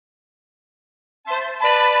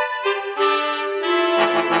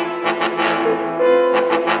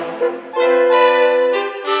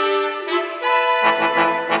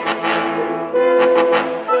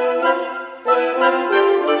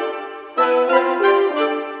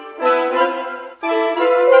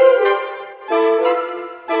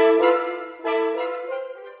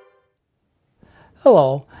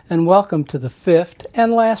Hello, and welcome to the fifth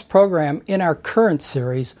and last program in our current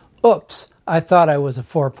series, Oops, I Thought I Was a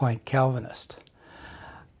Four-Point Calvinist.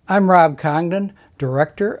 I'm Rob Congdon,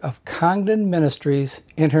 Director of Congdon Ministries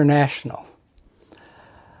International.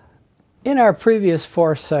 In our previous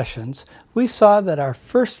four sessions, we saw that our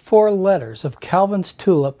first four letters of Calvin's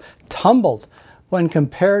tulip tumbled when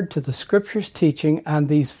compared to the Scripture's teaching on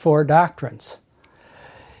these four doctrines.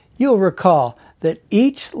 You'll recall that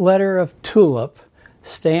each letter of tulip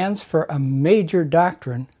stands for a major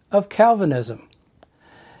doctrine of Calvinism.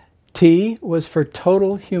 T was for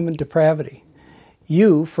total human depravity,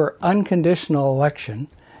 U for unconditional election,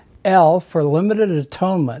 L for limited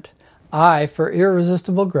atonement, I for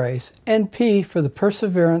irresistible grace, and P for the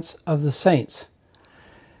perseverance of the saints.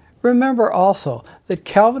 Remember also that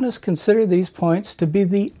Calvinists consider these points to be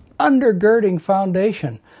the undergirding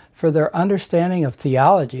foundation for their understanding of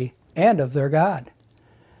theology and of their God.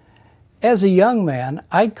 As a young man,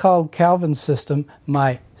 I called Calvin's system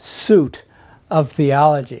my suit of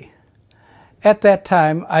theology. At that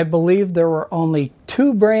time, I believed there were only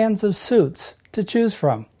two brands of suits to choose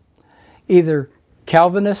from, either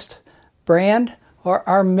Calvinist brand or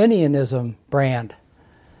Arminianism brand.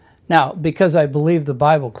 Now, because I believe the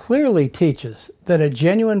Bible clearly teaches that a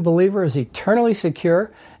genuine believer is eternally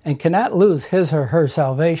secure and cannot lose his or her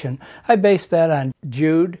salvation, I base that on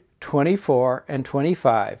Jude 24 and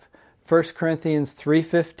 25, 1 Corinthians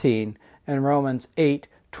 3:15, and Romans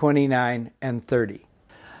 8:29 and 30.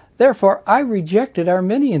 Therefore, I rejected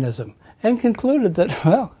Arminianism and concluded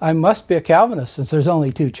that, I must be a Calvinist since there's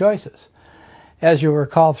only two choices. As you'll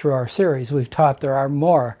recall through our series, we've taught there are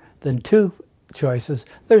more than two choices.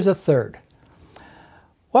 There's a third.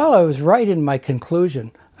 While I was right in my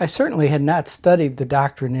conclusion, I certainly had not studied the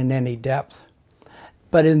doctrine in any depth.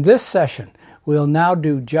 But in this session, we'll now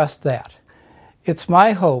do just that. It's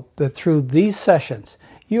my hope that through these sessions,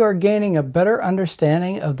 you are gaining a better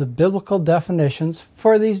understanding of the biblical definitions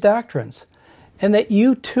for these doctrines, and that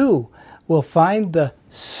you too will find the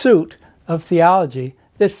suit of theology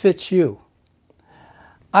that fits you.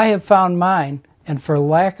 I have found mine, and for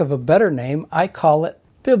lack of a better name, I call it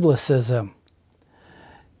Biblicism.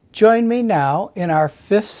 Join me now in our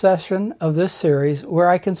fifth session of this series where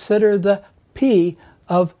I consider the P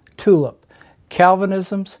of tulip,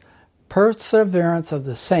 Calvinism's perseverance of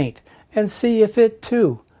the saint, and see if it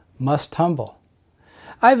too must tumble.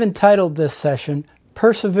 I've entitled this session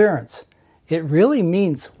Perseverance. It really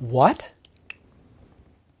means what?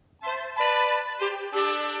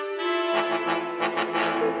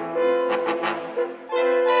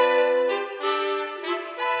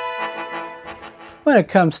 When it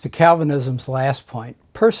comes to Calvinism's last point,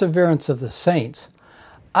 perseverance of the saints,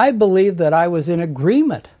 I believe that I was in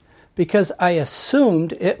agreement because I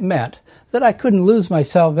assumed it meant that I couldn't lose my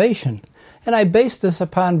salvation, and I based this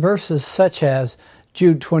upon verses such as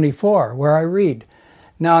Jude 24, where I read,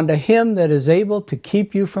 "Now unto him that is able to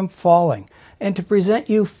keep you from falling, and to present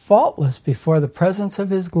you faultless before the presence of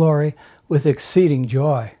his glory with exceeding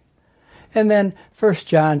joy." And then 1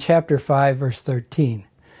 John chapter 5, verse 13,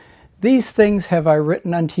 "These things have I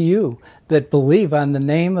written unto you that believe on the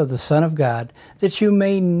name of the Son of God, that you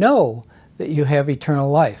may know that you have eternal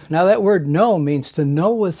life." Now that word know means to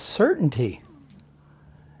know with certainty.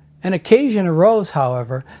 An occasion arose,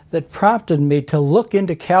 however, that prompted me to look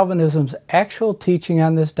into Calvinism's actual teaching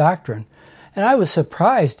on this doctrine, and I was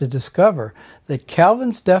surprised to discover that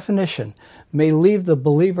Calvin's definition may leave the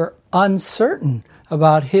believer uncertain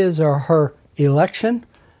about his or her election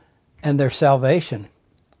and their salvation.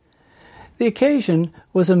 The occasion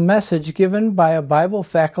was a message given by a Bible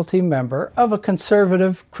faculty member of a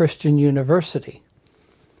conservative Christian university.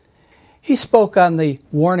 He spoke on the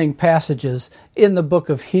warning passages in the book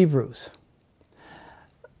of Hebrews.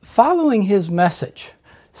 Following his message,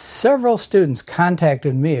 several students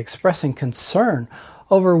contacted me expressing concern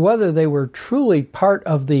over whether they were truly part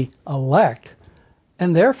of the elect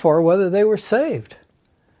and therefore whether they were saved.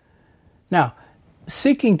 Now,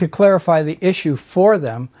 seeking to clarify the issue for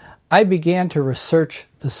them, I began to research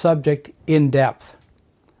the subject in depth.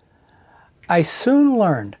 I soon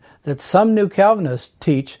learned that some New Calvinists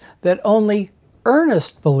teach that only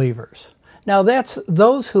earnest believers, now that's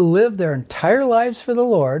those who live their entire lives for the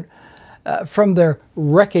Lord, from their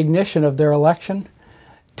recognition of their election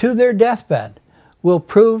to their deathbed, will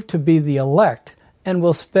prove to be the elect and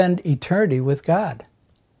will spend eternity with God.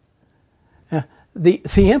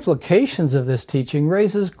 The implications of this teaching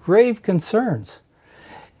raises grave concerns,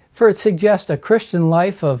 for it suggests a Christian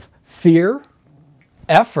life of fear,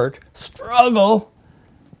 effort, struggle,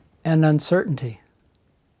 and uncertainty.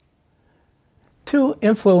 Two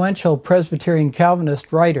influential Presbyterian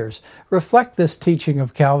Calvinist writers reflect this teaching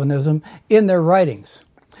of Calvinism in their writings.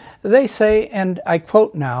 They say, and I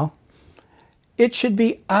quote now, "It should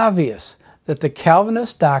be obvious that the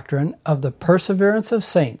Calvinist doctrine of the perseverance of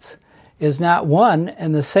saints is not one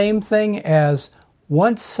and the same thing as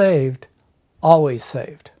once saved, always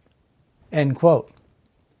saved." End quote.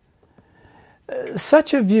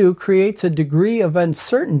 Such a view creates a degree of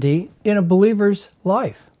uncertainty in a believer's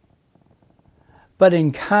life. But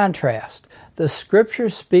in contrast, the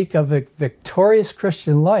Scriptures speak of a victorious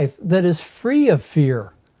Christian life that is free of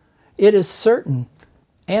fear. It is certain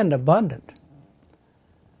and abundant.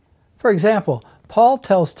 For example, Paul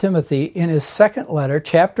tells Timothy in his second letter,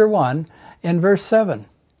 chapter 1, and verse 7,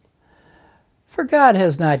 "For God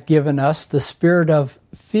has not given us the spirit of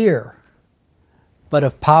fear, but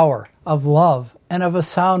of power, of love, and of a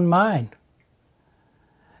sound mind."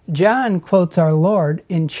 John quotes our Lord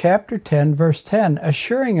in chapter 10, verse 10,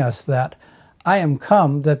 assuring us that, "I am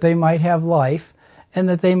come that they might have life, and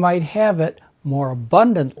that they might have it more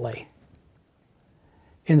abundantly."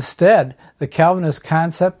 Instead, the Calvinist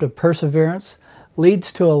concept of perseverance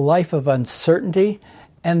leads to a life of uncertainty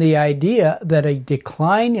and the idea that a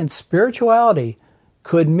decline in spirituality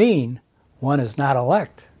could mean one is not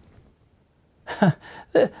elect.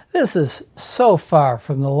 This is so far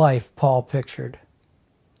from the life Paul pictured.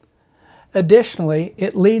 Additionally,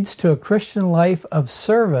 it leads to a Christian life of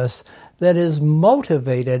service that is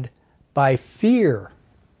motivated by fear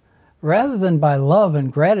rather than by love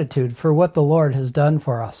and gratitude for what the Lord has done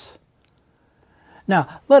for us. Now,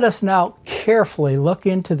 let us now carefully look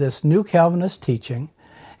into this new Calvinist teaching,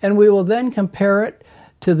 and we will then compare it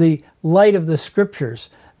to the light of the Scriptures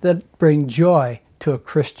that bring joy to a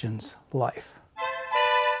Christian's life.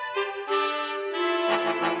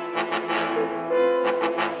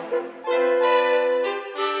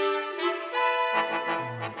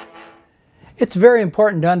 It's very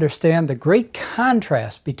important to understand the great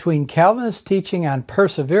contrast between Calvinist teaching on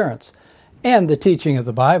perseverance and the teaching of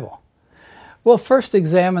the Bible. We'll first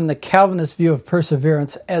examine the Calvinist view of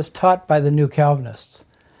perseverance as taught by the New Calvinists.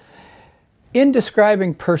 In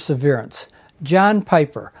describing perseverance, John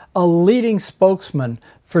Piper, a leading spokesman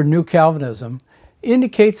for New Calvinism,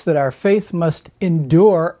 indicates that our faith must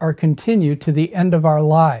endure or continue to the end of our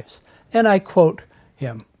lives. And I quote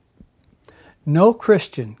him, "No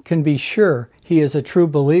Christian can be sure he is a true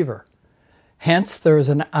believer. Hence, there is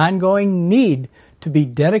an ongoing need to be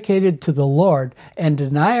dedicated to the Lord and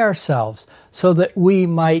deny ourselves so that we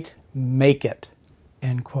might make it."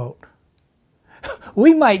 End quote.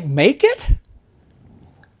 We might make it?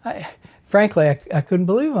 Frankly, I couldn't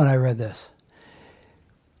believe when I read this.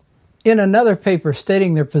 In another paper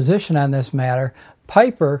stating their position on this matter,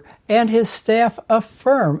 Piper and his staff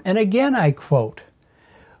affirm, and again I quote,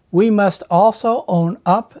 "We must also own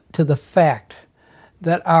up to the fact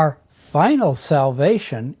that our final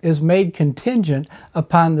salvation is made contingent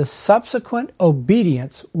upon the subsequent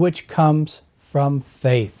obedience which comes from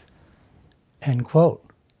faith." End quote.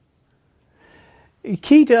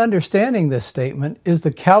 Key to understanding this statement is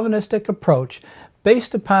the Calvinistic approach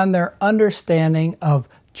based upon their understanding of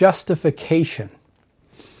justification.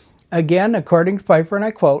 Again, according to Piper, and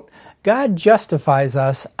I quote, "God justifies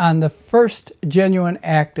us on the first genuine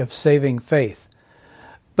act of saving faith.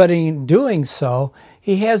 But in doing so,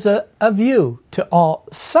 he has a view to all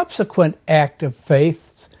subsequent acts of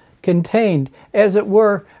faith contained, as it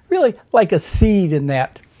were, really like a seed in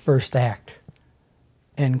that first act."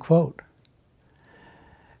 End quote.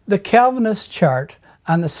 The Calvinist chart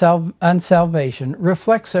on salvation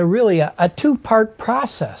reflects a two-part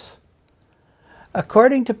process.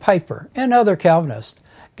 According to Piper and other Calvinists,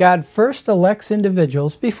 God first elects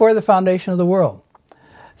individuals before the foundation of the world.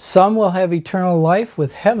 Some will have eternal life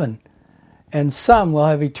with heaven, and some will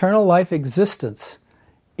have eternal life existence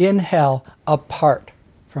in hell apart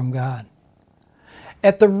from God.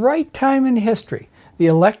 At the right time in history, the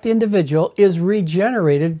elect individual is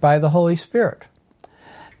regenerated by the Holy Spirit.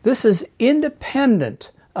 This is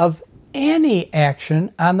independent of any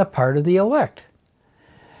action on the part of the elect.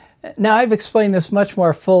 Now, I've explained this much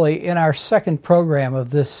more fully in our second program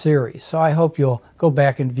of this series, so I hope you'll go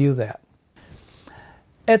back and view that.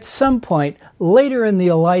 At some point later in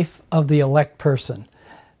the life of the elect person,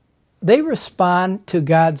 they respond to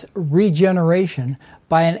God's regeneration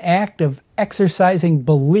by an act of exercising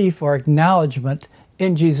belief or acknowledgement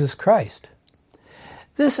in Jesus Christ.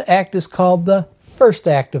 This act is called the first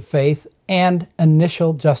act of faith and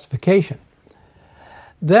initial justification.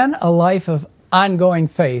 Then a life of ongoing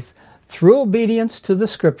faith through obedience to the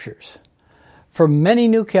Scriptures. For many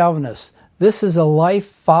new Calvinists, this is a life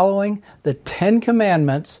following the Ten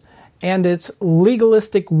Commandments and its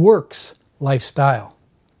legalistic works lifestyle.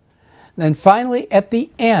 And then finally, at the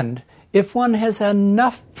end, if one has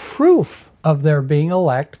enough proof of their being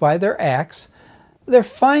elect by their acts, they're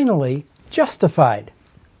finally justified.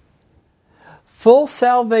 Full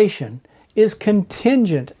salvation is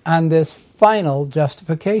contingent on this final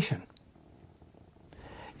justification.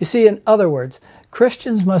 You see, in other words,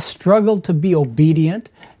 Christians must struggle to be obedient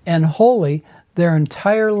and holy their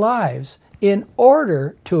entire lives in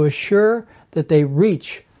order to assure that they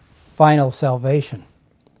reach final salvation.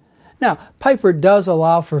 Now, Piper does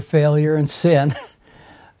allow for failure and sin,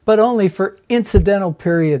 but only for incidental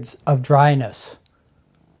periods of dryness.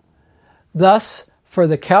 Thus, for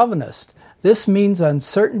the Calvinist, this means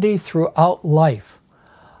uncertainty throughout life,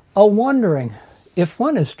 a wondering if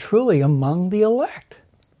one is truly among the elect.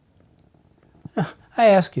 I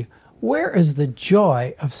ask you, where is the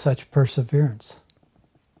joy of such perseverance?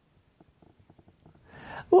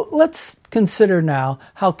 Well, let's consider now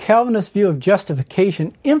how Calvinists' view of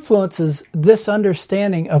justification influences this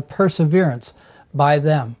understanding of perseverance by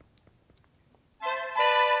them.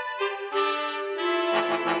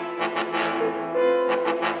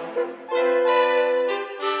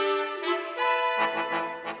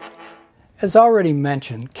 As already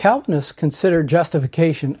mentioned, Calvinists consider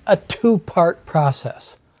justification a two-part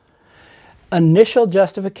process. Initial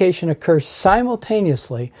justification occurs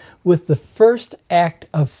simultaneously with the first act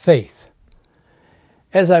of faith.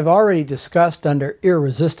 As I've already discussed under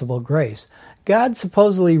irresistible grace, God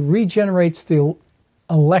supposedly regenerates the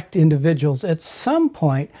elect individuals at some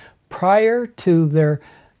point prior to their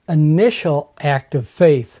initial act of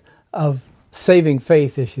faith, of saving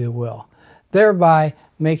faith, if you will, thereby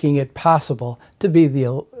making it possible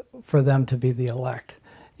for them to be the elect.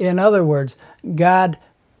 In other words, God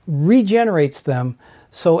regenerates them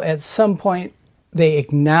so at some point they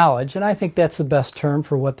acknowledge, and I think that's the best term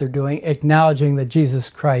for what they're doing, acknowledging that Jesus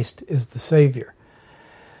Christ is the Savior.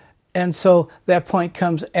 And so that point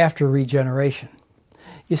comes after regeneration.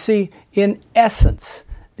 You see, in essence,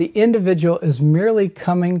 the individual is merely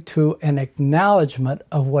coming to an acknowledgement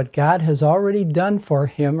of what God has already done for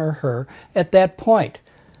him or her at that point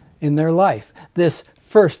in their life, this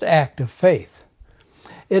first act of faith.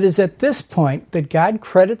 It is at this point that God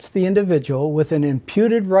credits the individual with an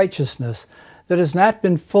imputed righteousness that has not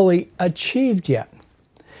been fully achieved yet.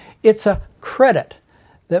 It's a credit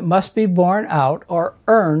that must be borne out or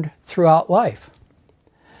earned throughout life.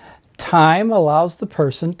 Time allows the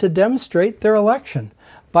person to demonstrate their election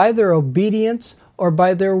by their obedience or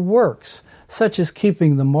by their works, such as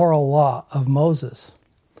keeping the moral law of Moses.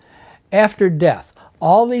 After death,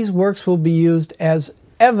 all these works will be used as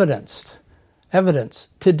evidence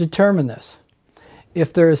to determine this.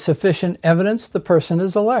 If there is sufficient evidence, the person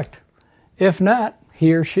is elect. If not,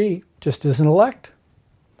 he or she just isn't elect.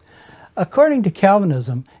 According to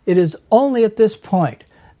Calvinism, it is only at this point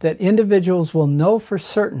that individuals will know for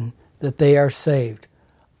certain that they are saved.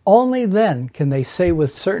 Only then can they say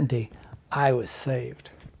with certainty, I was saved.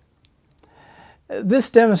 This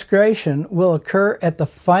demonstration will occur at the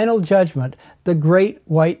final judgment, the Great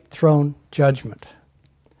White Throne Judgment.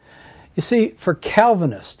 You see, for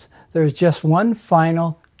Calvinists, there is just one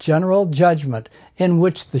final general judgment in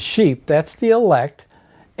which the sheep, that's the elect,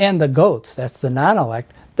 and the goats, that's the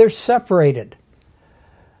non-elect, they're separated.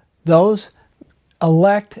 Those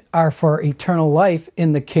elect are for eternal life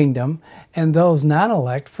in the kingdom, and those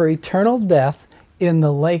non-elect for eternal death in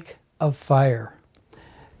the lake of fire.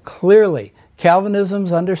 Clearly,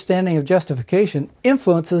 Calvinism's understanding of justification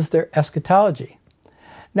influences their eschatology.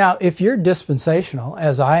 Now, if you're dispensational,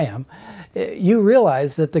 as I am, you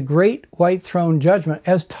realize that the Great White Throne Judgment,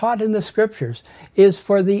 as taught in the Scriptures, is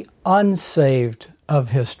for the unsaved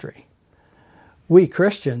of history. We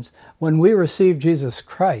Christians, when we receive Jesus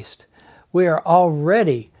Christ, we are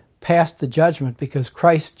already past the judgment because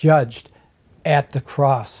Christ judged at the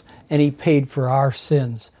cross and He paid for our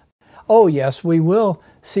sins. Oh yes, we will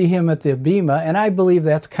see Him at the Bema, and I believe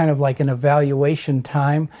that's kind of like an evaluation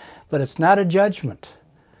time, but it's not a judgment.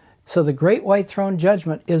 So the Great White Throne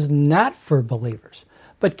Judgment is not for believers,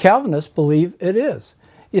 but Calvinists believe it is.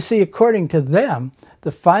 You see, according to them,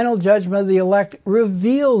 the final judgment of the elect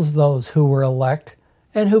reveals those who were elect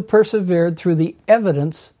and who persevered through the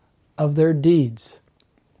evidence of their deeds.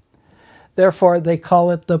 Therefore, they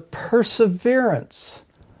call it the perseverance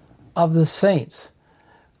of the saints,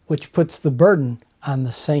 which puts the burden on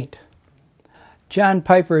the saint. John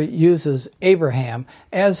Piper uses Abraham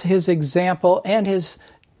as his example and his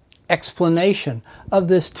explanation of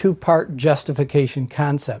this two-part justification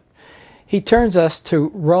concept. He turns us to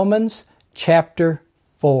Romans chapter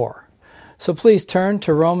 4. So please turn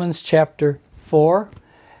to Romans chapter 4,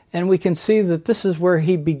 And we can see that this is where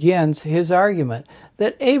he begins his argument,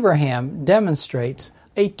 that Abraham demonstrates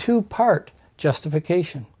a two-part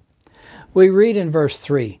justification. We read in verse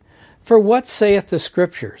 3, "For what saith the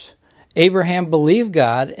Scriptures? Abraham believed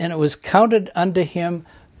God, and it was counted unto him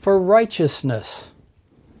for righteousness."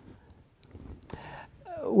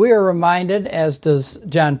 We are reminded, as does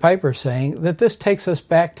John Piper saying, that this takes us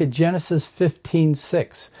back to Genesis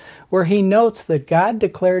 15:6, where he notes that God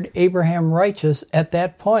declared Abraham righteous at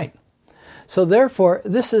that point. So therefore,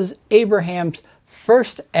 this is Abraham's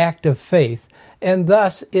first act of faith, and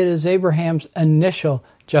thus it is Abraham's initial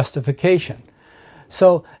justification.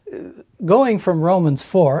 So going from Romans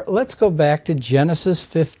 4, let's go back to Genesis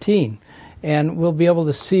 15, and we'll be able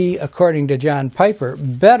to see, according to John Piper,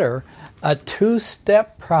 better a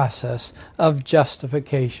two-step process of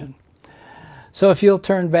justification. So if you'll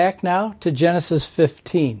turn back now to Genesis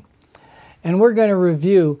 15, and we're going to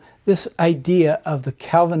review this idea of the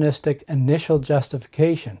Calvinistic initial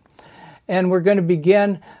justification. And we're going to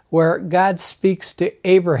begin where God speaks to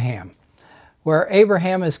Abraham, where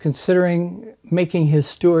Abraham is considering making his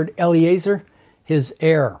steward Eliezer his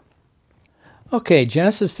heir. Okay,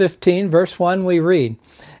 Genesis 15, verse 1, we read,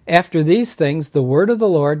 "After these things the word of the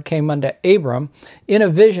Lord came unto Abram in a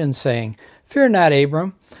vision, saying, Fear not,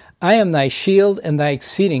 Abram, I am thy shield and thy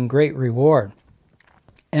exceeding great reward.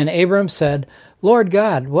 And Abram said, Lord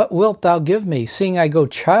God, what wilt thou give me, seeing I go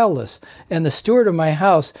childless, and the steward of my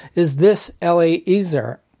house is this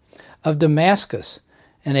Eliezer of Damascus?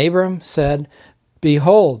 And Abram said,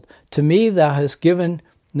 Behold, to me thou hast given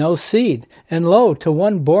no seed, and lo, to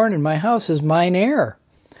one born in my house is mine heir.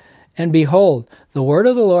 And behold, the word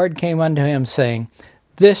of the Lord came unto him, saying,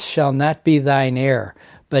 This shall not be thine heir,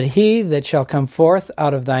 but he that shall come forth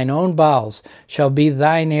out of thine own bowels shall be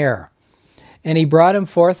thine heir. And he brought him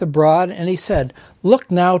forth abroad, and he said, Look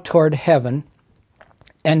now toward heaven,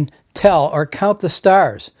 and tell or count the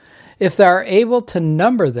stars, if thou art able to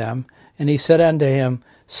number them. And he said unto him,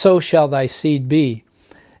 So shall thy seed be.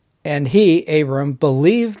 And he, Abram,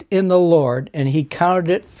 believed in the Lord, and he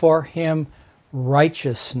counted it for him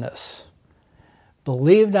righteousness.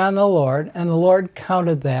 Believed on the Lord, and the Lord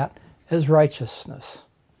counted that as righteousness.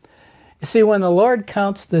 You see, when the Lord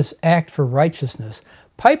counts this act for righteousness,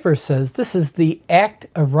 Piper says this is the act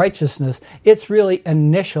of righteousness. It's really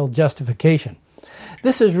initial justification.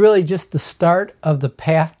 This is really just the start of the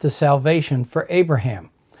path to salvation for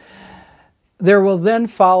Abraham. There will then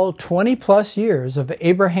follow 20 plus years of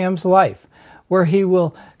Abraham's life where he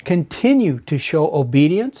will continue to show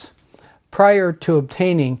obedience prior to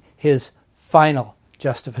obtaining his final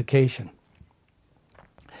justification.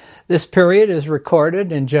 This period is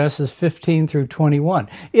recorded in Genesis 15 through 21.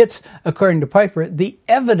 It's, according to Piper, the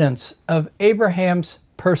evidence of Abraham's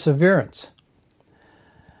perseverance.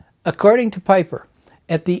 According to Piper,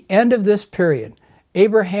 at the end of this period,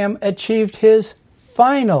 Abraham achieved his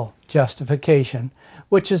final justification,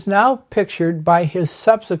 which is now pictured by his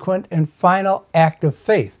subsequent and final act of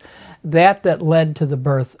faith, that led to the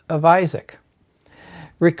birth of Isaac.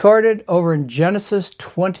 Recorded over in Genesis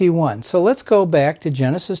 21. So let's go back to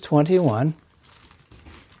Genesis 21,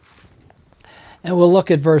 and we'll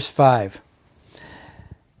look at verse 5.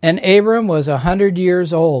 And Abram was 100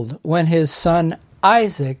 years old when his son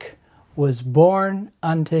Isaac was born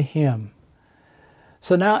unto him.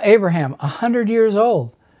 So now Abraham, 100 years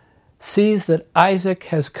old, sees that Isaac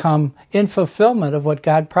has come in fulfillment of what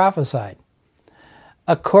God prophesied.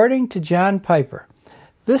 According to John Piper,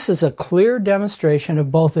 this is a clear demonstration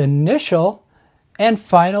of both initial and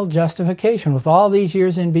final justification, with all these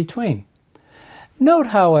years in between. Note,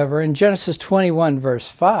 however, in Genesis 21, verse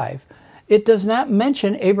 5, it does not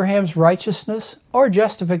mention Abraham's righteousness or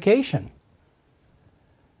justification.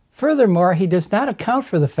 Furthermore, he does not account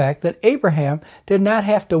for the fact that Abraham did not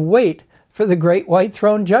have to wait for the great white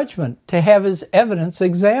throne judgment to have his evidence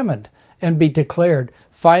examined and be declared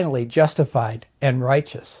finally justified and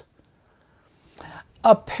righteous.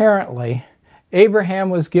 Apparently, Abraham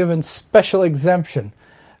was given special exemption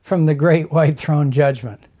from the great white throne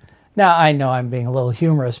judgment. Now, I know I'm being a little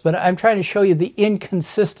humorous, but I'm trying to show you the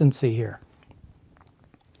inconsistency here.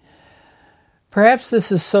 Perhaps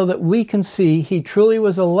this is so that we can see he truly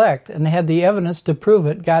was elect and had the evidence to prove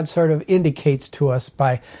it. God sort of indicates to us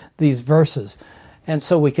by these verses, and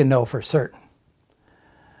so we can know for certain.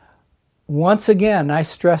 Once again, I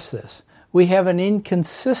stress this. We have an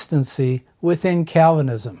inconsistency within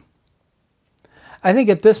Calvinism. I think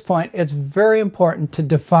at this point it's very important to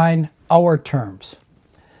define our terms.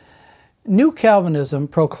 New Calvinism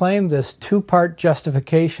proclaimed this two-part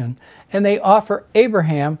justification, and they offer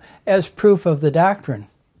Abraham as proof of the doctrine.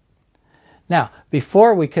 Now,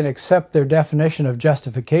 before we can accept their definition of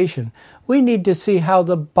justification, we need to see how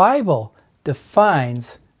the Bible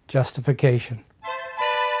defines justification.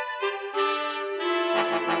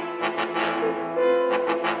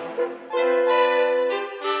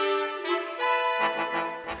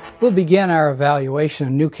 We'll begin our evaluation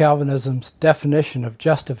of New Calvinism's definition of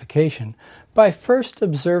justification by first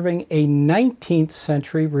observing a 19th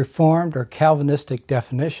century Reformed or Calvinistic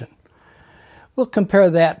definition. We'll compare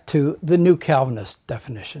that to the New Calvinist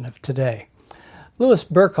definition of today. Louis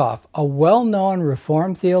Berkhof, a well-known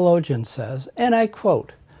Reformed theologian, says, and I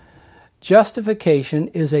quote, "Justification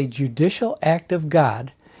is a judicial act of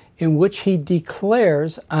God in which He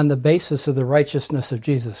declares, on the basis of the righteousness of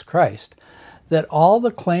Jesus Christ, that all the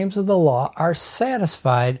claims of the law are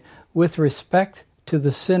satisfied with respect to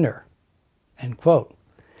the sinner." End quote.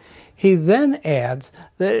 He then adds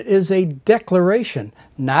that it is a declaration,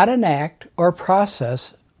 not an act or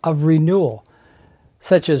process of renewal,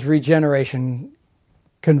 such as regeneration,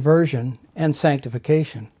 conversion, and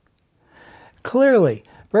sanctification. Clearly,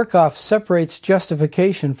 Berkhof separates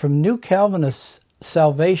justification from New Calvinist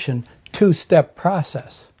salvation two-step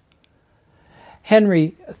process.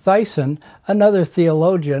 Henry Thyssen, another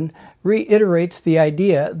theologian, reiterates the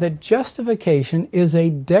idea that justification is a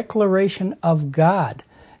declaration of God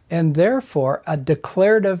and therefore a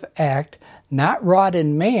declarative act not wrought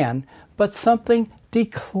in man, but something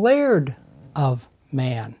declared of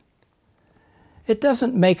man. It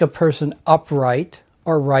doesn't make a person upright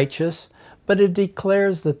or righteous, but it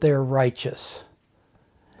declares that they're righteous.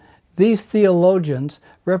 These theologians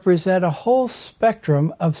represent a whole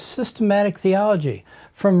spectrum of systematic theology,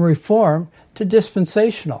 from Reformed to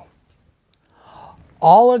dispensational.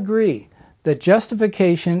 All agree that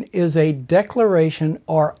justification is a declaration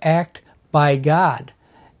or act by God,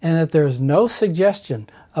 and that there is no suggestion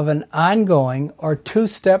of an ongoing or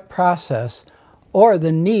two-step process or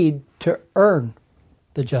the need to earn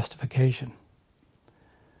the justification.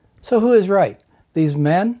 So who is right, these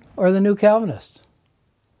men or the New Calvinists?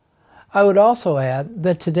 I would also add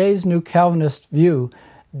that today's New Calvinist view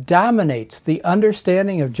dominates the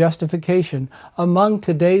understanding of justification among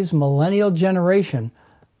today's millennial generation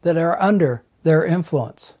that are under their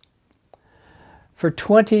influence. For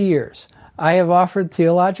 20 years, I have offered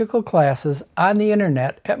theological classes on the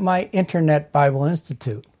Internet at my Internet Bible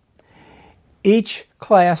Institute. Each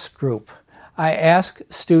class group, I ask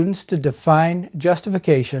students to define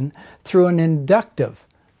justification through an inductive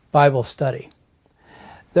Bible study.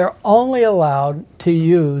 They're only allowed to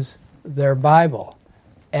use their Bible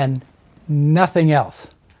and nothing else.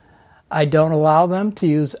 I don't allow them to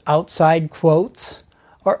use outside quotes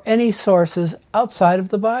or any sources outside of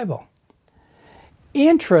the Bible.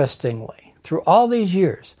 Interestingly, through all these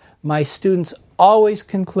years, my students always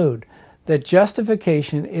conclude that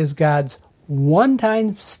justification is God's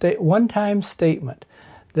one-time statement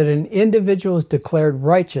that an individual is declared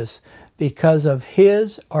righteous because of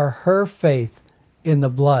his or her faith in the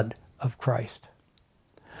blood of Christ.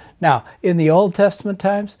 Now, in the Old Testament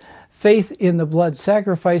times, faith in the blood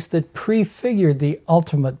sacrifice that prefigured the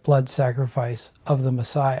ultimate blood sacrifice of the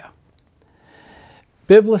Messiah.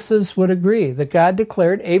 Biblicists would agree that God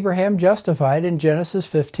declared Abraham justified in Genesis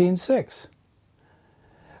 15:6.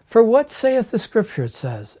 For what saith the Scripture, it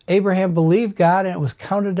says, Abraham believed God and it was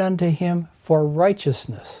counted unto him for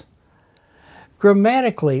righteousness.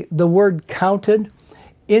 Grammatically, the word counted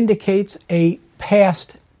indicates a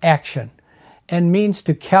past action and means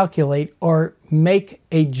to calculate or make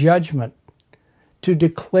a judgment, to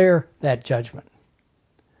declare that judgment.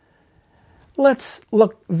 Let's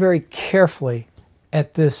look very carefully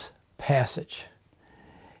at this passage.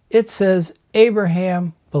 It says,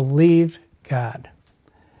 Abraham believed God.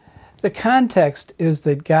 The context is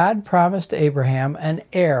that God promised Abraham an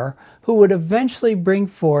heir who would eventually bring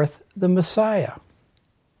forth the Messiah.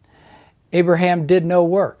 Abraham did no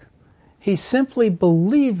work. He simply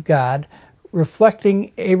believed God,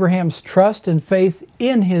 reflecting Abraham's trust and faith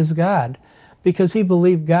in his God, because he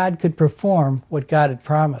believed God could perform what God had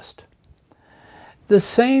promised. The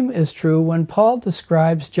same is true when Paul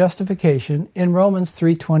describes justification in Romans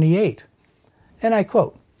 3:28. And I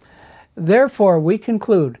quote, "Therefore we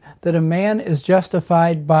conclude that a man is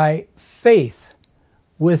justified by faith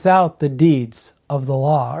without the deeds of the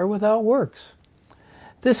law," or without works.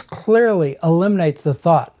 This clearly eliminates the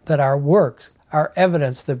thought that our works are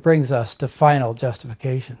evidence that brings us to final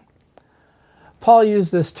justification. Paul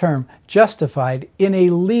used this term, justified, in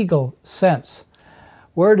a legal sense,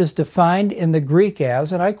 where it is defined in the Greek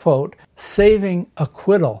as, and I quote, saving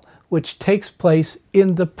acquittal, which takes place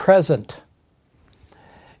in the present.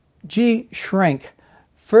 G. Schrenk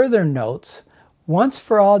further notes, Once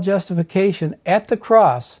for all justification at the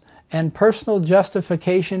cross and personal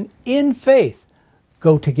justification in faith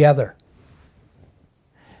go together.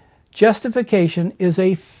 Justification is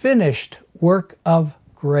a finished work of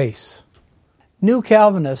grace. New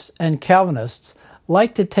Calvinists and Calvinists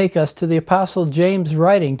like to take us to the Apostle James'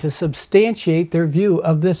 writing to substantiate their view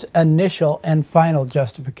of this initial and final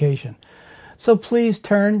justification. So please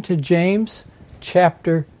turn to James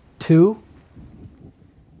chapter 2.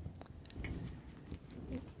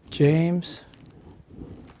 James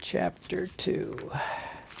chapter 2.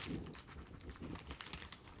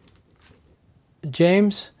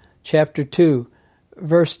 James chapter 2,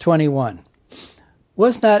 verse 21.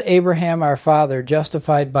 Was not Abraham our father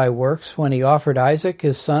justified by works when he offered Isaac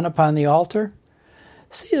his son upon the altar?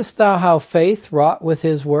 Seest thou how faith wrought with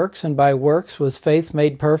his works, and by works was faith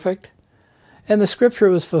made perfect? And the scripture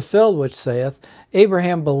was fulfilled which saith,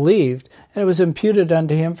 Abraham believed, and it was imputed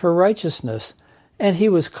unto him for righteousness, and he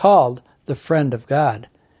was called the friend of God.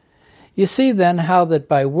 You see then how that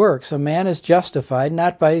by works a man is justified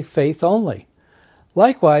not by faith only.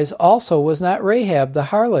 Likewise also was not Rahab the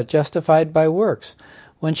harlot justified by works,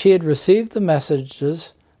 when she had received the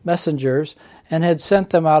messengers, and had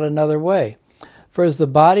sent them out another way. For as the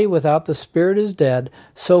body without the spirit is dead,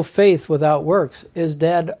 so faith without works is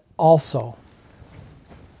dead also.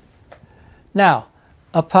 Now,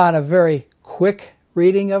 upon a very quick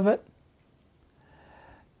reading of it,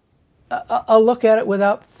 a look at it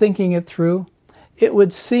without thinking it through, it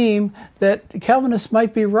would seem that Calvinists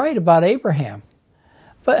might be right about Abraham.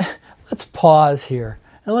 But let's pause here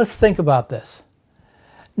and let's think about this.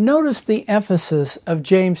 Notice the emphasis of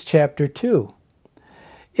James chapter 2.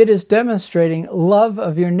 It is demonstrating love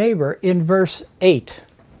of your neighbor in verse 8.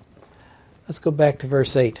 Let's go back to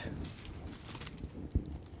verse 8.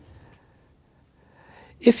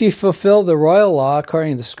 If you fulfill the royal law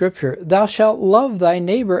according to the Scripture, thou shalt love thy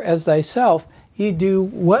neighbor as thyself, ye do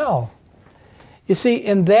well. You see,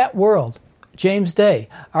 in that world, James' day,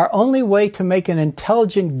 our only way to make an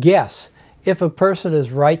intelligent guess if a person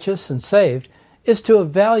is righteous and saved is to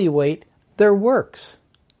evaluate their works.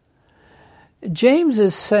 James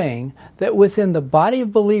is saying that within the body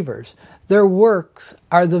of believers, their works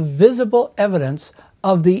are the visible evidence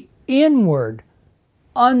of the inward,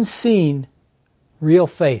 unseen, real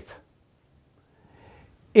faith.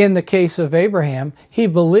 In the case of Abraham, he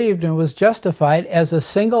believed and was justified as a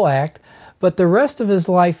single act, but the rest of his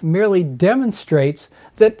life merely demonstrates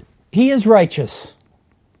that he is righteous.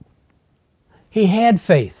 He had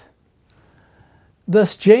faith.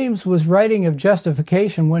 Thus, James was writing of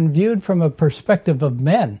justification when viewed from a perspective of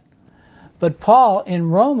men. But Paul in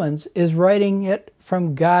Romans is writing it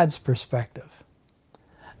from God's perspective.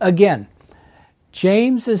 Again,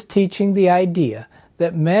 James is teaching the idea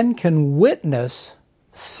that men can witness,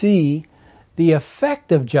 see, the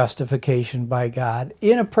effect of justification by God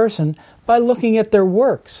in a person by looking at their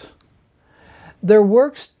works. Their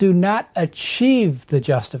works do not achieve the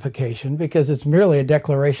justification because it's merely a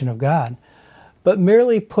declaration of God, but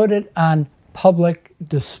merely put it on public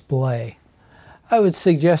display. I would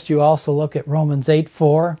suggest you also look at Romans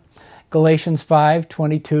 8:4, Galatians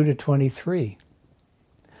 5:22-23.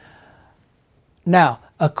 Now,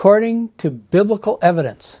 according to biblical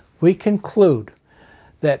evidence, we conclude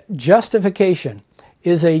that justification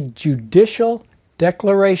is a judicial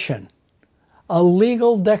declaration, a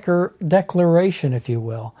legal declaration, if you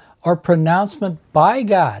will, or pronouncement by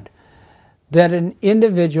God that an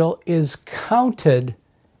individual is counted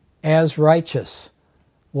as righteous.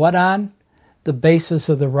 What on? The basis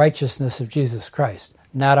of the righteousness of Jesus Christ,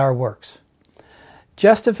 not our works.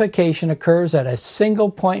 Justification occurs at a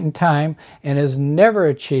single point in time and is never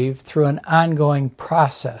achieved through an ongoing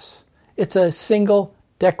process. It's a single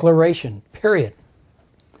declaration, period.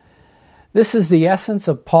 This is the essence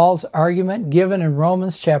of Paul's argument given in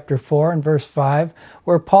Romans chapter 4 and verse 5,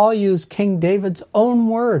 where Paul used King David's own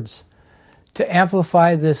words to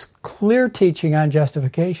amplify this clear teaching on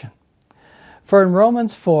justification. For in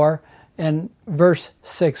Romans 4 and verse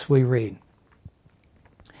 6 we read,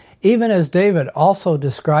 even as David also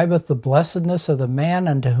describeth the blessedness of the man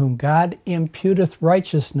unto whom God imputeth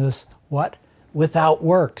righteousness, what? Without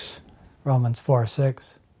works. Romans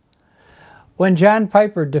 4:6. When John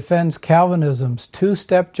Piper defends Calvinism's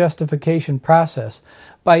two-step justification process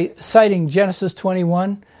by citing Genesis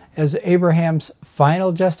 21 as Abraham's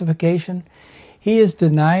final justification, he is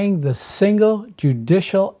denying the single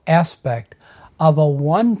judicial aspect of a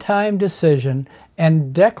one-time decision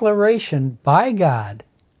and declaration by God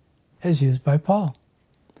as used by Paul.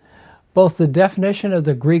 Both the definition of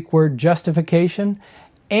the Greek word justification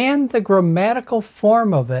and the grammatical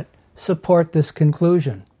form of it support this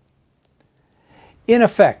conclusion. In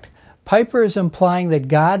effect, Piper is implying that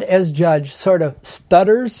God as judge sort of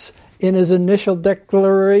stutters in his initial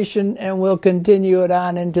declaration and will continue it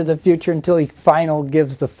on into the future until he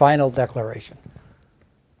gives the final declaration.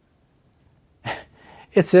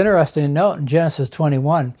 It's interesting to note in Genesis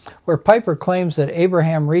 21, where Piper claims that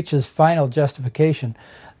Abraham reaches final justification,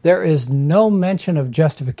 there is no mention of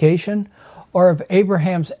justification or of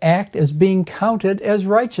Abraham's act as being counted as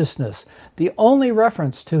righteousness. The only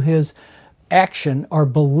reference to his action or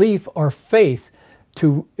belief or faith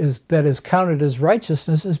that is counted as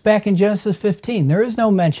righteousness is back in Genesis 15. There is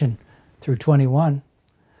no mention through 21.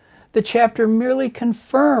 The chapter merely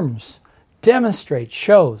confirms, demonstrates,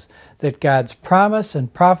 shows that God's promise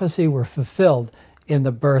and prophecy were fulfilled in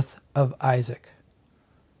the birth of Isaac.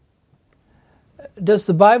 Does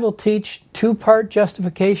the Bible teach two-part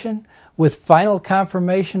justification with final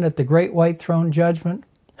confirmation at the great white throne judgment?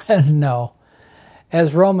 No.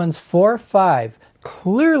 As Romans 4:5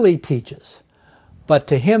 clearly teaches, but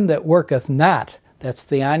to him that worketh not, that's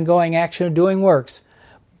the ongoing action of doing works,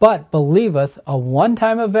 but believeth, a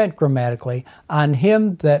one-time event grammatically, on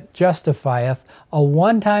him that justifieth, a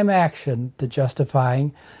one-time action to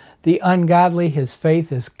justifying, the ungodly, his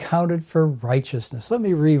faith is counted for righteousness. Let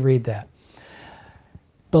me reread that.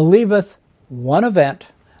 Believeth, one event,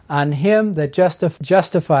 on him that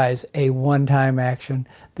justifies, a one-time action,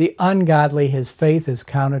 the ungodly, his faith is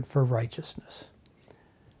counted for righteousness.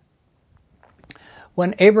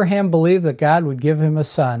 When Abraham believed that God would give him a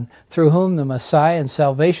son, through whom the Messiah and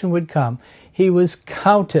salvation would come, he was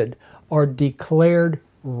counted or declared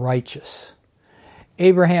righteous.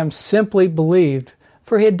 Abraham simply believed,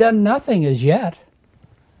 for he had done nothing as yet.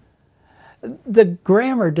 The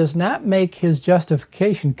grammar does not make his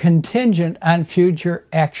justification contingent on future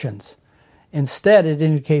actions. Instead, it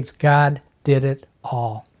indicates God did it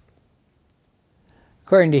all.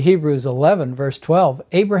 According to Hebrews 11, verse 12,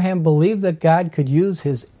 Abraham believed that God could use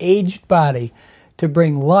his aged body to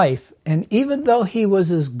bring life, and even though he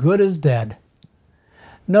was as good as dead.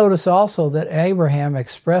 Notice also that Abraham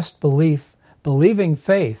expressed believing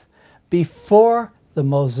faith, before the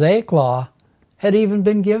Mosaic law had even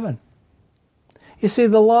been given. You see,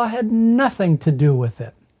 the law had nothing to do with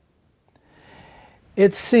it.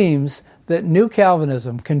 It seems that New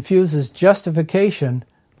Calvinism confuses justification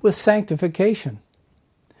with sanctification.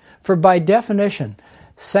 For by definition,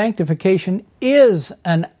 sanctification is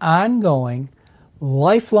an ongoing,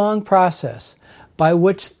 lifelong process by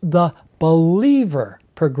which the believer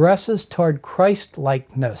progresses toward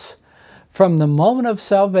Christ-likeness from the moment of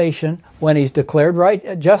salvation, when he's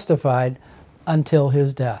declared justified, until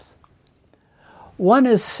his death. One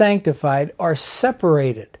is sanctified or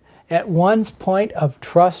separated at one's point of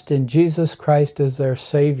trust in Jesus Christ as their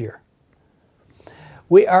Savior.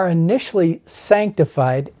 We are initially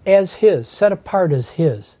sanctified as His, set apart as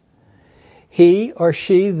His. He or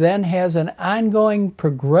she then has an ongoing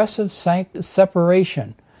progressive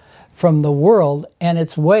separation from the world and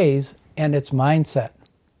its ways and its mindset.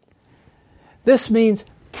 This means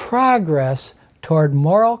progress toward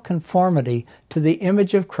moral conformity to the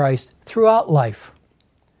image of Christ throughout life.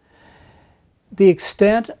 The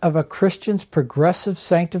extent of a Christian's progressive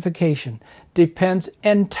sanctification depends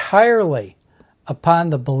entirely upon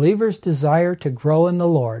the believer's desire to grow in the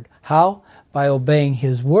Lord. How? By obeying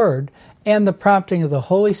His Word and the prompting of the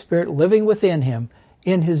Holy Spirit living within him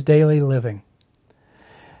in his daily living.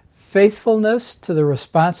 Faithfulness to the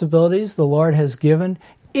responsibilities the Lord has given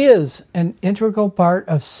is an integral part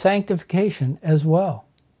of sanctification as well.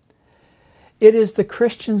 It is the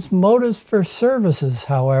Christian's motives for services,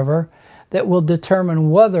 however, that will determine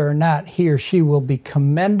whether or not he or she will be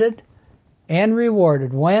commended and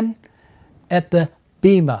rewarded when? At the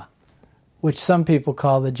Bema, which some people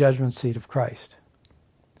call the judgment seat of Christ.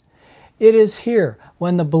 It is here,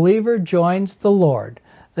 when the believer joins the Lord,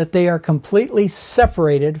 that they are completely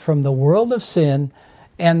separated from the world of sin,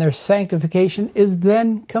 and their sanctification is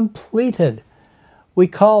then completed. We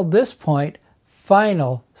call this point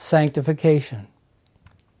final sanctification.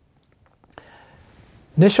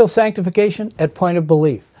 Initial sanctification at point of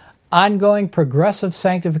belief. Ongoing progressive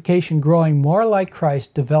sanctification, growing more like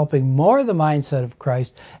Christ, developing more the mindset of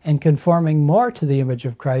Christ, and conforming more to the image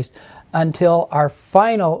of Christ, until our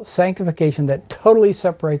final sanctification that totally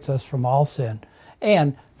separates us from all sin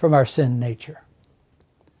and from our sin nature.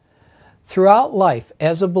 Throughout life,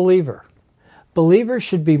 as a believer, believers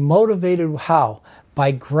should be motivated how?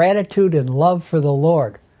 By gratitude and love for the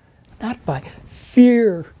Lord, not by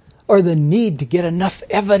fear or the need to get enough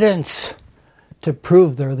evidence to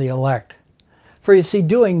prove they're the elect. For you see,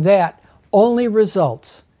 doing that only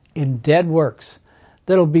results in dead works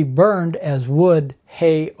that'll be burned as wood,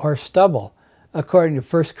 hay, or stubble, according to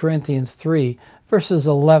 1 Corinthians 3, verses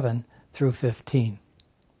 11 through 15.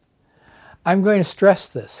 I'm going to stress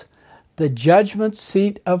this. The judgment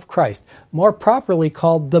seat of Christ, more properly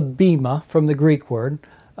called the bema from the Greek word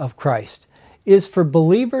of Christ, is for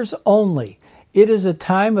believers only. It is a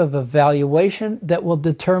time of evaluation that will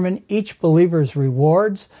determine each believer's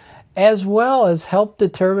rewards as well as help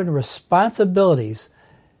determine responsibilities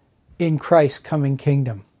in Christ's coming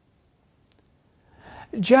kingdom.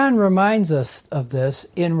 John reminds us of this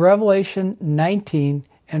in Revelation 19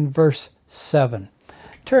 and verse 7.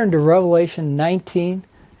 Turn to Revelation 19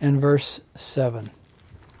 and verse 7.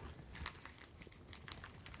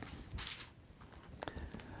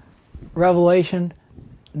 Revelation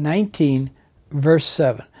 19, verse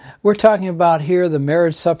 7. We're talking about here the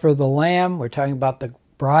marriage supper of the Lamb. We're talking about the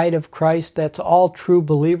bride of Christ. That's all true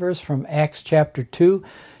believers from Acts chapter 2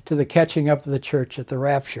 to the catching up of the church at the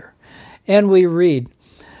rapture. And we read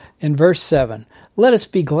in verse 7, "Let us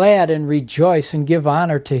be glad and rejoice and give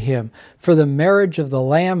honor to him, for the marriage of the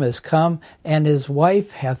Lamb is come, and his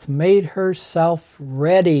wife hath made herself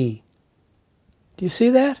ready." Do you see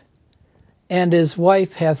that? And his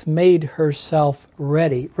wife hath made herself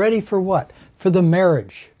ready. Ready for what? For the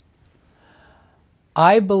marriage.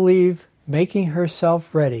 I believe making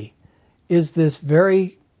herself ready is this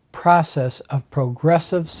very process of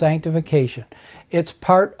progressive sanctification. It's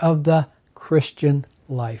part of the Christian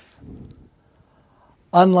life.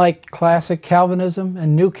 Unlike classic Calvinism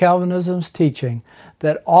and New Calvinism's teaching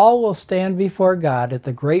that all will stand before God at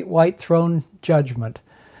the great white throne judgment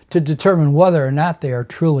to determine whether or not they are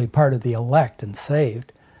truly part of the elect and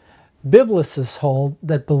saved, biblicists hold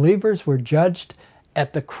that believers were judged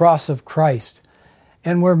at the cross of Christ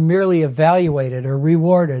and were merely evaluated or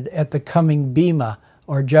rewarded at the coming bema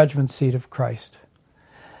or judgment seat of Christ.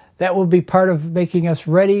 That will be part of making us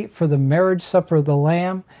ready for the marriage supper of the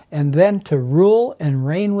Lamb and then to rule and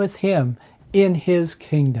reign with him in his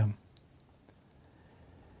kingdom.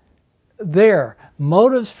 There,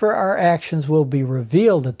 motives for our actions will be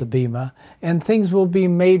revealed at the bema and things will be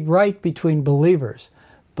made right between believers,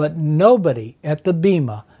 but nobody at the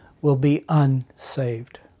bema will be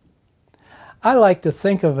unsaved. I like to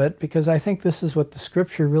think of it because I think this is what the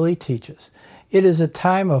Scripture really teaches. It is a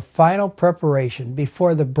time of final preparation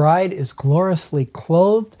before the bride is gloriously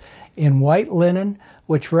clothed in white linen,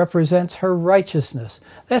 which represents her righteousness.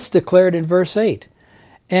 That's declared in verse 8.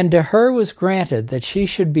 "And to her was granted that she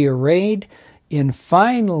should be arrayed in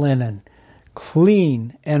fine linen,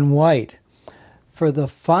 clean and white. For the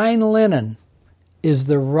fine linen is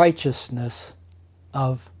the righteousness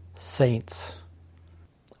of saints."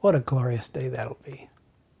 What a glorious day that'll be.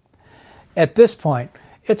 At this point,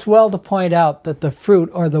 it's well to point out that the fruit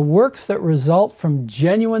or the works that result from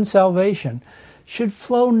genuine salvation should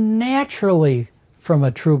flow naturally from a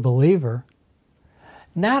true believer,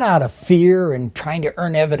 not out of fear and trying to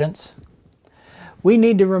earn evidence. We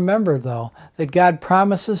need to remember, though, that God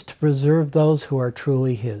promises to preserve those who are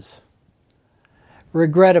truly his.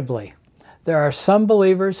 Regrettably, there are some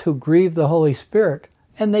believers who grieve the Holy Spirit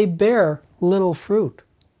and they bear little fruit.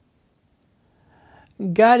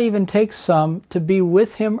 God even takes some to be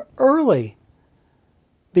with him early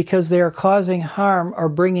because they are causing harm or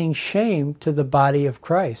bringing shame to the body of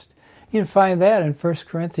Christ. You can find that in 1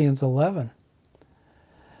 Corinthians 11.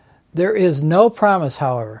 There is no promise,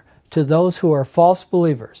 however, to those who are false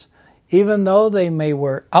believers, even though they may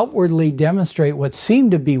outwardly demonstrate what seem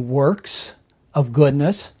to be works of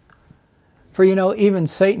goodness. For even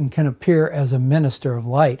Satan can appear as a minister of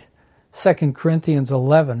light. 2 Corinthians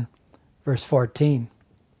 11, verse 14.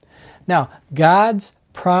 Now, God's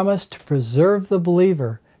promise to preserve the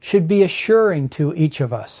believer should be assuring to each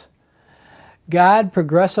of us. God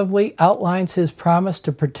progressively outlines his promise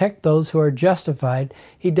to protect those who are justified.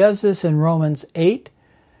 He does this in Romans 8,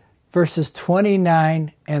 verses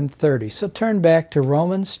 29 and 30. So turn back to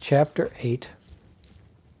Romans chapter 8.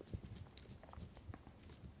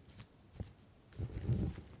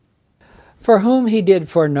 "For whom he did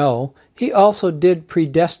foreknow, he also did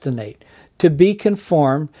predestinate, to be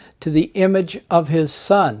conformed to the image of his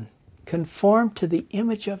Son." Conformed to the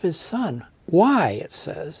image of his Son. Why, it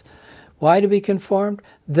says. Why to be conformed?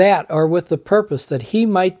 That, or with the purpose that he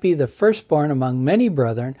might be the firstborn among many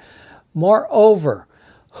brethren. Moreover,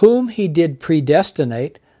 whom he did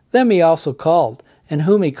predestinate, them he also called. And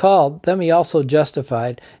whom he called, them he also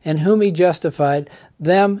justified. And whom he justified,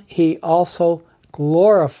 them he also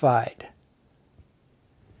glorified.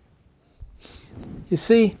 You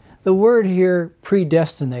see, the word here,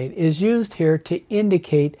 predestinate, is used here to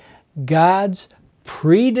indicate God's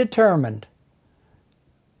predetermined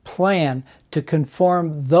plan to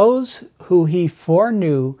conform those who he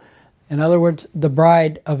foreknew in other words, the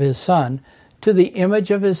bride of his Son, to the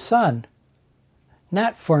image of his Son,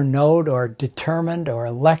 not foreknowed or determined or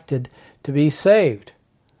elected to be saved.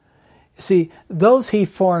 See, those he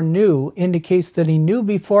foreknew indicates that he knew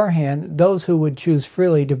beforehand those who would choose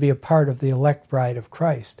freely to be a part of the elect bride of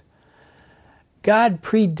Christ. God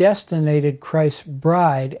predestinated Christ's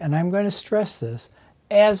bride, and I'm going to stress this,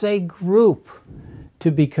 as a group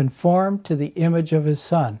to be conformed to the image of his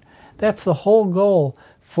Son. That's the whole goal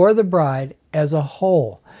for the bride as a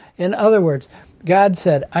whole. In other words, God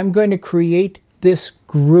said, I'm going to create this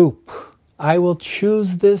group. I will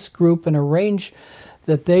choose this group and arrange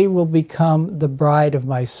that they will become the bride of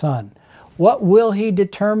my Son. What will he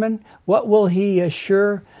determine? What will he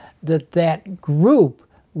assure? That group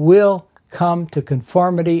will come to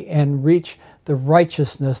conformity and reach the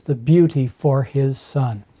righteousness, the beauty for his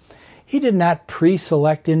Son. He did not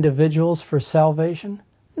pre-select individuals for salvation.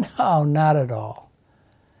 No, not at all.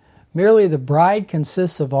 Merely the bride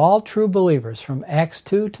consists of all true believers from Acts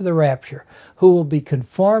 2 to the rapture, who will be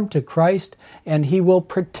conformed to Christ, and he will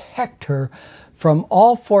protect her from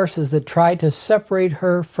all forces that try to separate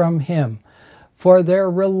her from him, for their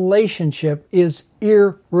relationship is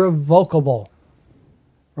irrevocable.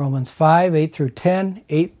 Romans 5, 8 through 10,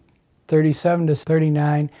 8, 37 to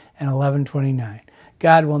 39, and 11, 29.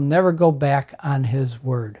 God will never go back on his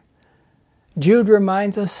word. Jude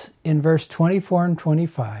reminds us in verse 24 and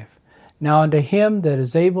 25, Now unto him that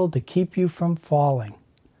is able to keep you from falling,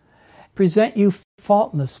 present you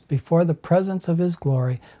faultless before the presence of his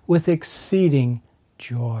glory with exceeding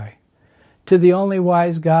joy. To the only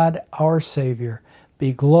wise God, our Savior,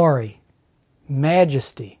 be glory,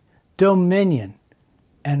 majesty, dominion,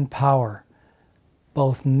 and power,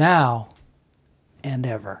 both now and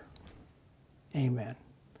ever. Amen.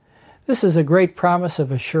 This is a great promise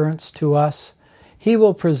of assurance to us. He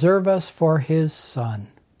will preserve us for his Son.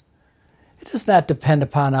 It does not depend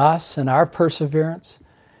upon us and our perseverance.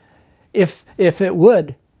 If it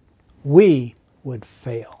would, we would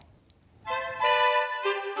fail.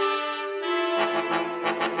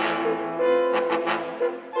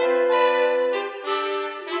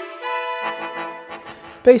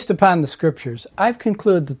 Based upon the Scriptures, I've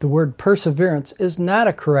concluded that the word perseverance is not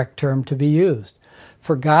a correct term to be used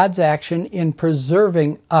for God's action in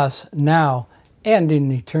preserving us now and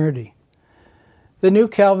in eternity. The New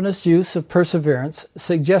Calvinist use of perseverance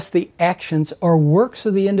suggests the actions or works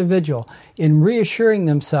of the individual in reassuring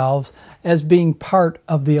themselves as being part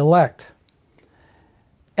of the elect.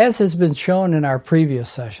 As has been shown in our previous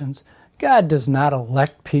sessions, God does not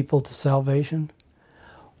elect people to salvation.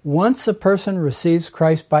 Once a person receives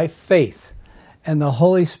Christ by faith and the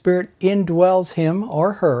Holy Spirit indwells him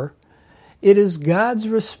or her, it is God's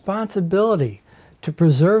responsibility to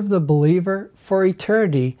preserve the believer for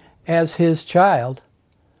eternity as his child,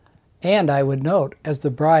 and I would note, as the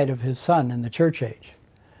bride of his Son in the church age.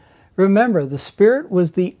 Remember, the Spirit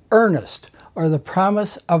was the earnest or the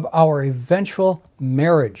promise of our eventual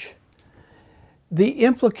marriage. The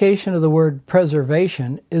implication of the word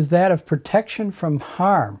preservation is that of protection from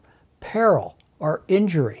harm, peril, or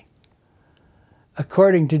injury.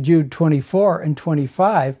 According to Jude 24 and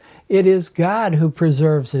 25, it is God who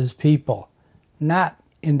preserves his people, not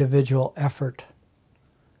individual effort.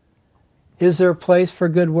 Is there a place for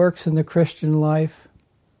good works in the Christian life?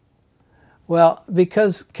 Well,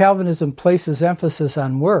 because Calvinism places emphasis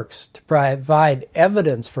on works to provide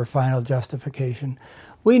evidence for final justification,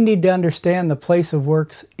 we need to understand the place of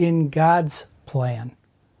works in God's plan.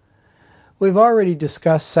 We've already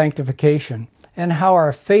discussed sanctification and how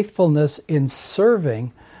our faithfulness in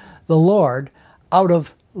serving the Lord out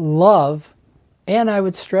of love, and I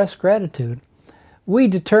would stress gratitude, we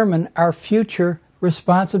determine our future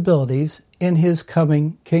responsibilities in his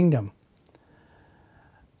coming kingdom.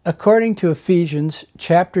 According to Ephesians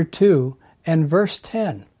chapter 2 and verse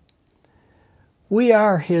 10, we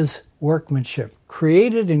are his workmanship,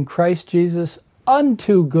 created in Christ Jesus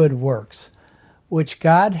unto good works, which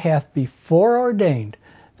God hath before ordained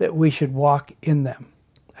that we should walk in them.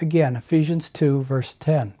 Again, Ephesians 2 verse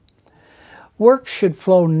 10. Works should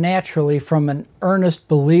flow naturally from an earnest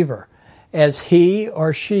believer as he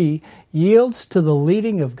or she yields to the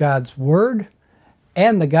leading of God's Word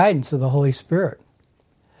and the guidance of the Holy Spirit.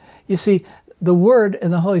 You see, the Word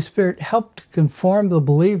and the Holy Spirit help to conform the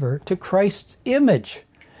believer to Christ's image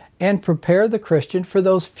and prepare the Christian for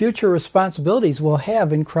those future responsibilities we'll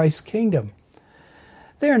have in Christ's kingdom.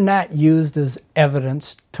 They are not used as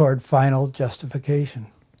evidence toward final justification.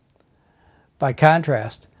 By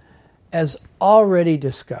contrast, as already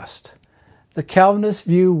discussed, the Calvinists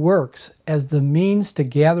view works as the means to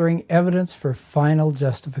gathering evidence for final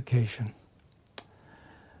justification.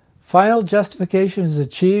 Final justification is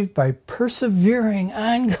achieved by persevering,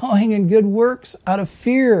 ongoing in good works out of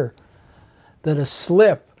fear that a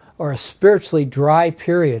slip or a spiritually dry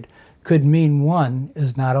period could mean one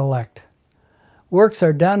is not elect. Works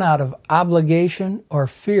are done out of obligation or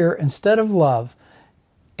fear instead of love,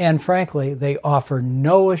 and frankly, they offer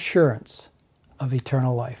no assurance of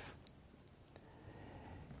eternal life.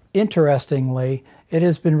 Interestingly, it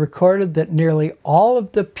has been recorded that nearly all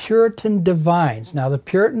of the Puritan divines, now the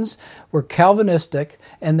Puritans were Calvinistic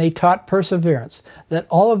and they taught perseverance, that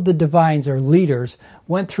all of the divines or leaders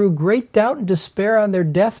went through great doubt and despair on their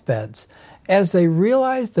deathbeds as they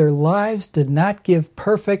realized their lives did not give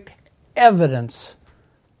perfect evidence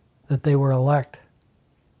that they were elect.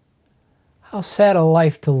 How sad a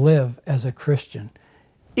life to live as a Christian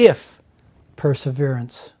if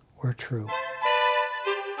perseverance were true.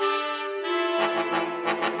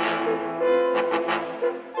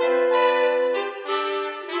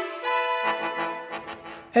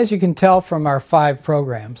 As you can tell from our 5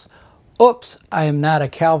 programs, I am not a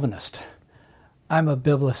Calvinist. I'm a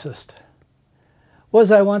biblicist.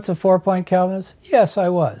 Was I once a 4-point Calvinist? Yes, I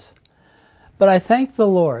was. But I thank the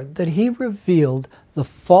Lord that He revealed the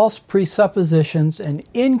false presuppositions and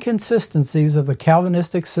inconsistencies of the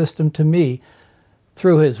Calvinistic system to me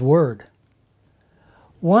through His Word.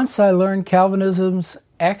 Once I learned Calvinism's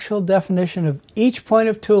actual definition of each point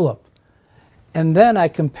of tulip, and then I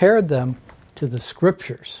compared them to the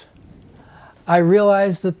Scriptures, I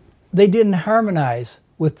realized that they didn't harmonize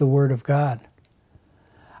with the Word of God.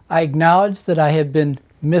 I acknowledged that I had been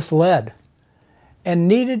misled and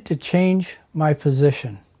needed to change my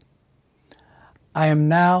position. I am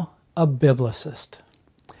now a biblicist.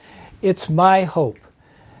 It's my hope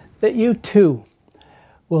that you too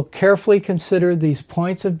will carefully consider these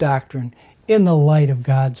points of doctrine in the light of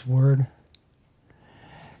God's Word.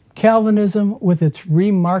 Calvinism, with its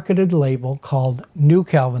remarketed label called New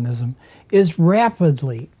Calvinism, is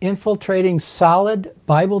rapidly infiltrating solid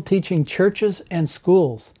Bible-teaching churches and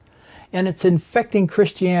schools, and it's infecting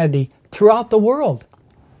Christianity throughout the world.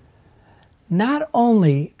 Not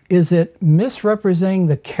only is it misrepresenting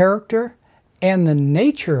the character and the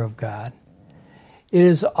nature of God, it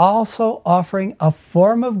is also offering a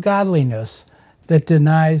form of godliness that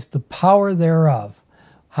denies the power thereof.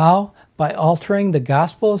 How? By altering the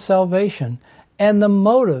gospel of salvation and the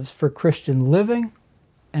motives for Christian living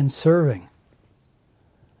and serving.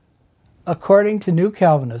 According to New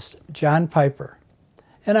Calvinist John Piper,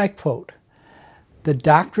 and I quote, "The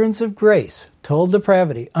doctrines of grace, total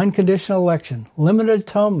depravity, unconditional election, limited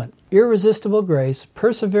atonement, irresistible grace,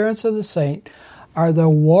 perseverance of the saint are the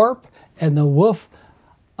warp and the woof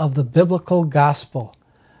of the biblical gospel,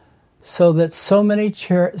 so that so many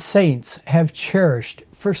saints have cherished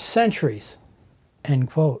for centuries."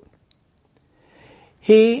 End quote.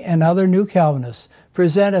 He and other New Calvinists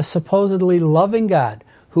present a supposedly loving God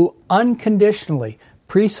who unconditionally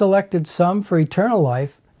pre-selected some for eternal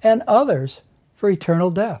life and others for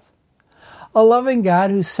eternal death. A loving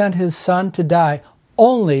God who sent His Son to die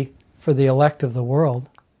only for the elect of the world,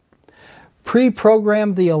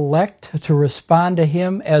 pre-programmed the elect to respond to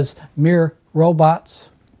Him as mere robots,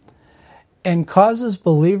 and causes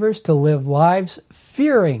believers to live lives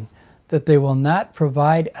fearing that they will not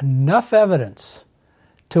provide enough evidence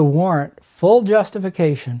to warrant full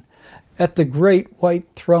justification at the great white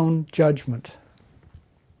throne judgment.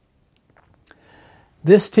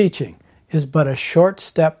 This teaching is but a short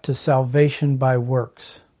step to salvation by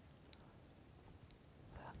works.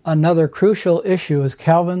 Another crucial issue is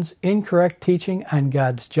Calvin's incorrect teaching on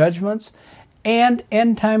God's judgments and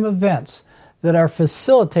end-time events that are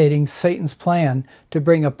facilitating Satan's plan to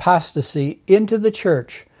bring apostasy into the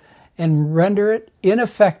church and render it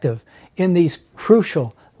ineffective in these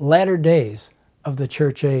crucial latter days of the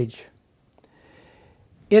church age.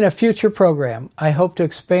 In a future program, I hope to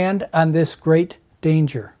expand on this great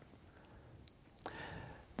danger.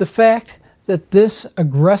 The fact that this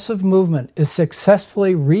aggressive movement is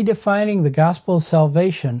successfully redefining the gospel of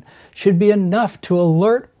salvation should be enough to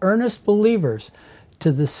alert earnest believers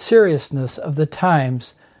to the seriousness of the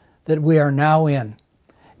times that we are now in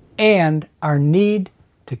and our need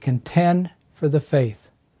to contend for the faith.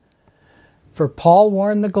 For Paul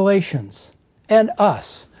warned the Galatians and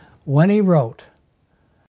us when he wrote,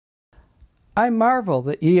 "I marvel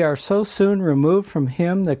that ye are so soon removed from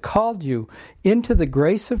him that called you into the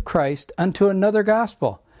grace of Christ unto another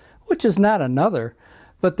gospel, which is not another,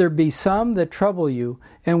 but there be some that trouble you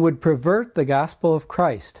and would pervert the gospel of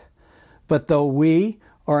Christ. But though we,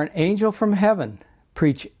 or an angel from heaven,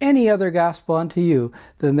 preach any other gospel unto you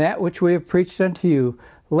than that which we have preached unto you,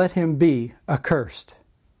 let him be accursed."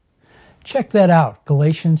 Check that out,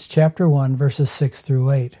 Galatians chapter 1, verses 6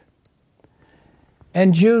 through 8.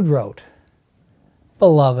 And Jude wrote,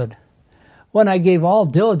 Beloved, when I gave all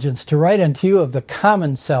diligence to write unto you of the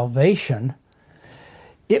common salvation,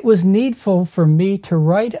 it was needful for me to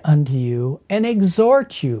write unto you and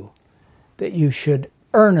exhort you that you should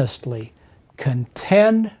earnestly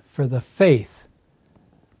contend for the faith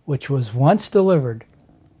which was once delivered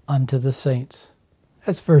unto the saints.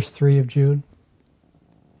 That's verse 3 of Jude.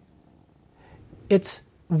 It's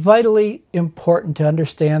vitally important to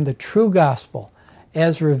understand the true gospel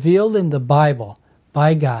as revealed in the Bible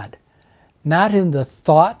by God, not in the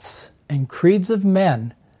thoughts and creeds of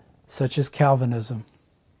men such as Calvinism.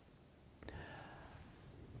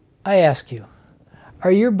 I ask you,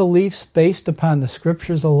 are your beliefs based upon the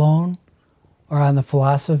Scriptures alone or on the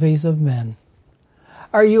philosophies of men?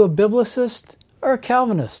 Are you a Biblicist or a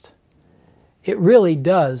Calvinist? It really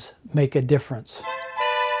does make a difference.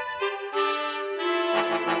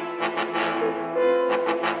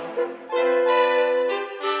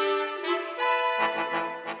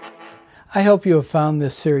 I hope you have found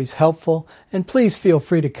this series helpful, and please feel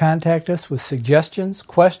free to contact us with suggestions,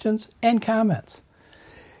 questions, and comments.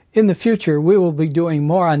 In the future, we will be doing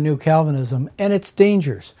more on New Calvinism and its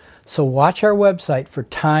dangers, so watch our website for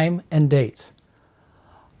time and dates.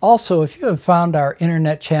 Also, if you have found our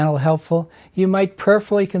internet channel helpful, you might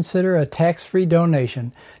prayerfully consider a tax-free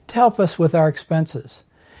donation to help us with our expenses.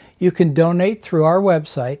 You can donate through our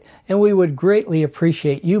website, and we would greatly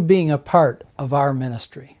appreciate you being a part of our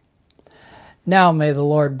ministry. Now may the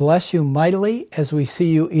Lord bless you mightily as we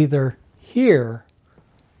see you either here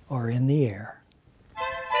or in the air.